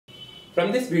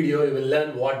From this video, you will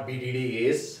learn what BDD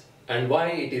is and why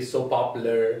it is so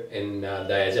popular in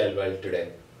the agile world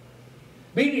today.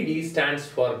 BDD stands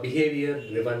for Behavior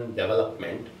Driven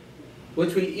Development,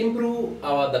 which will improve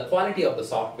the quality of the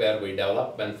software we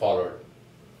develop when followed.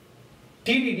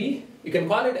 TDD, you can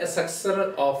call it a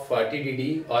successor of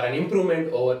TDD or an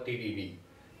improvement over TDD.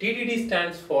 TDD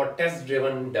stands for Test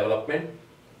Driven Development,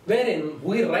 wherein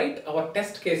we write our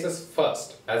test cases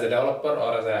first as a developer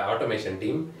or as an automation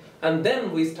team, and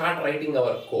then we start writing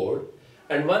our code.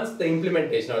 And once the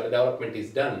implementation or the development is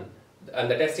done and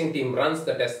the testing team runs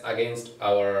the test against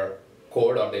our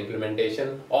code or the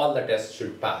implementation, all the tests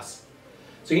should pass.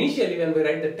 So initially when we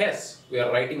write the tests, we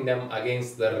are writing them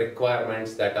against the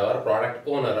requirements that our product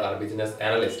owner or business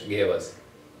analyst gave us.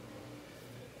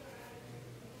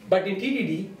 But in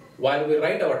TDD, while we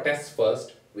write our tests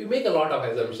first, we make a lot of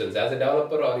assumptions. As a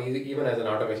developer or even as an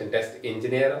automation test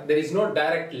engineer, there is no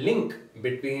direct link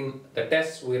between the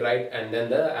tests we write and then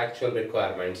the actual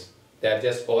requirements. They are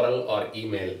just oral or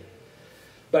email.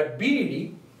 But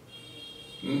BDD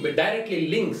directly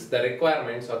links the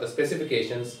requirements or the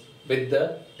specifications with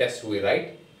the tests we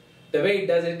write. The way it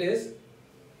does it is,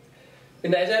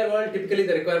 in the agile world, typically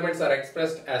the requirements are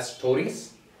expressed as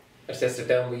stories. That's just a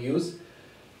term we use.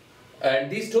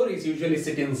 And these stories usually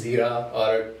sit in Jira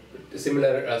or a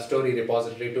similar story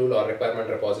repository tool or requirement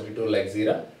repository tool like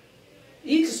Jira.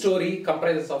 Each story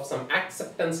comprises of some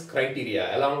acceptance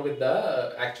criteria along with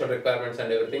the actual requirements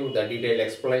and everything, the detailed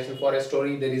explanation for a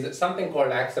story. There is something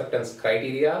called acceptance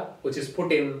criteria, which is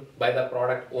put in by the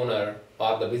product owner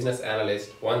or the business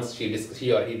analyst once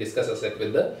he or he discusses it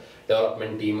with the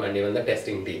development team and even the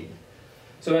testing team.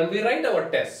 So when we write our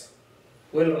tests,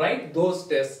 we'll write those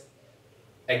tests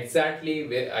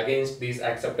exactly against these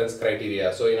acceptance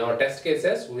criteria. So in our test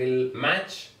cases, we'll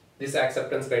match this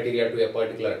acceptance criteria to a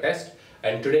particular test.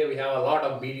 And today we have a lot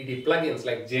of BDD plugins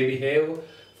like JBehave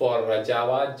for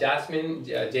Java, Jasmine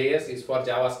JS is for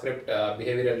JavaScript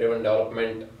behavioral driven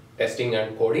development, testing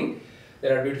and coding.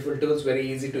 There are beautiful tools,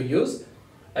 very easy to use.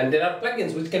 And there are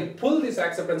plugins which can pull this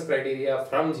acceptance criteria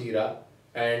from Jira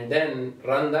and then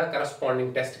run the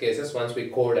corresponding test cases once we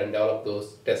code and develop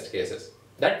those test cases.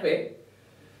 That way,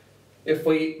 if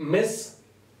we miss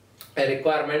a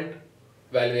requirement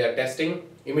while we are testing,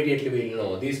 immediately we will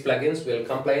know. These plugins will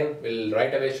complain, will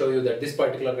right away show you that this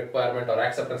particular requirement or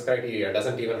acceptance criteria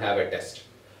doesn't even have a test.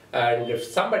 And if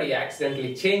somebody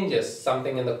accidentally changes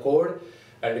something in the code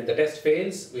and if the test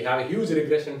fails, we have a huge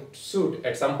regression suit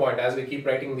at some point. As we keep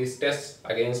writing these tests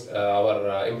against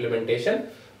our implementation,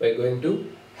 we're going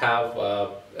to have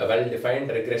a well-defined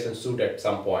regression suit at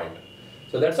some point.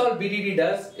 So that's all BDD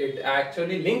does. It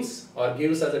actually links or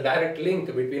gives us a direct link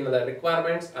between the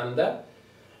requirements and the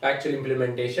actual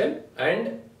implementation,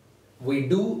 and we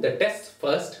do the tests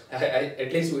first.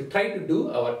 At least we try to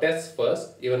do our tests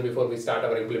first even before we start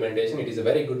our implementation. It is a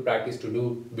very good practice to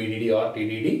do BDD or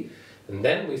TDD, and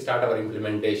then we start our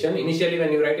implementation. Initially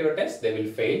when you write your tests, they will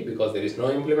fail because there is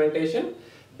no implementation.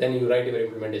 Then you write your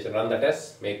implementation, run the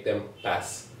tests, make them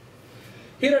pass.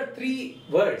 Here are three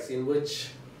words in which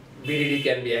BDD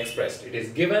can be expressed. It is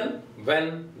given,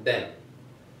 when, then.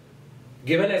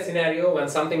 Given a scenario, when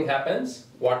something happens,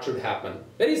 what should happen?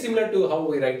 Very similar to how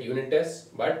we write unit tests,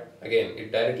 but again,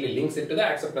 it directly links it to the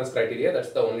acceptance criteria.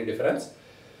 That's the only difference.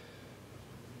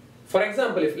 For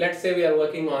example, if let's say we are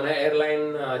working on an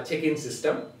airline check-in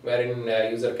system, wherein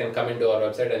a user can come into our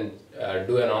website and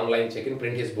do an online check-in,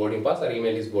 print his boarding pass or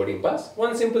email his boarding pass.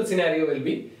 One simple scenario will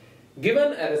be,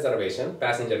 given a reservation,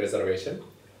 passenger reservation,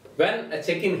 when a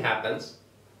check-in happens,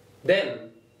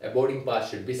 then a boarding pass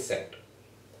should be sent.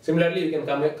 Similarly, you can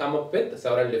come up with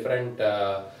several different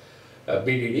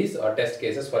BDDs or test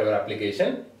cases for your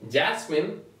application.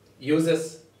 Jasmine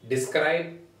uses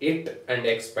describe, it and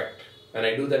expect. When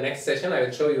I do the next session, I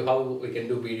will show you how we can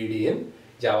do BDD in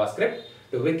JavaScript.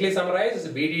 To quickly summarize,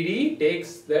 BDD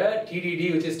takes the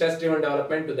TDD, which is test driven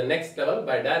development, to the next level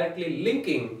by directly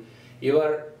linking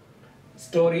your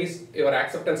stories, your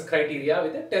acceptance criteria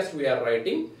with the test we are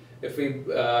writing. If we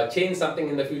change something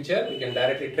in the future, we can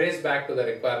directly trace back to the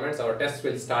requirements, our tests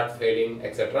will start failing,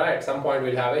 etc. At some point,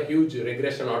 we'll have a huge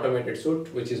regression automated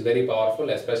suite, which is very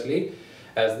powerful, especially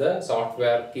as the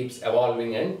software keeps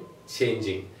evolving and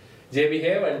changing.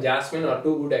 JBehave and Jasmine are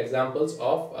two good examples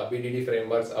of BDD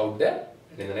frameworks out there.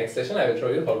 And in the next session, I will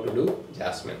show you how to do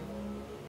Jasmine.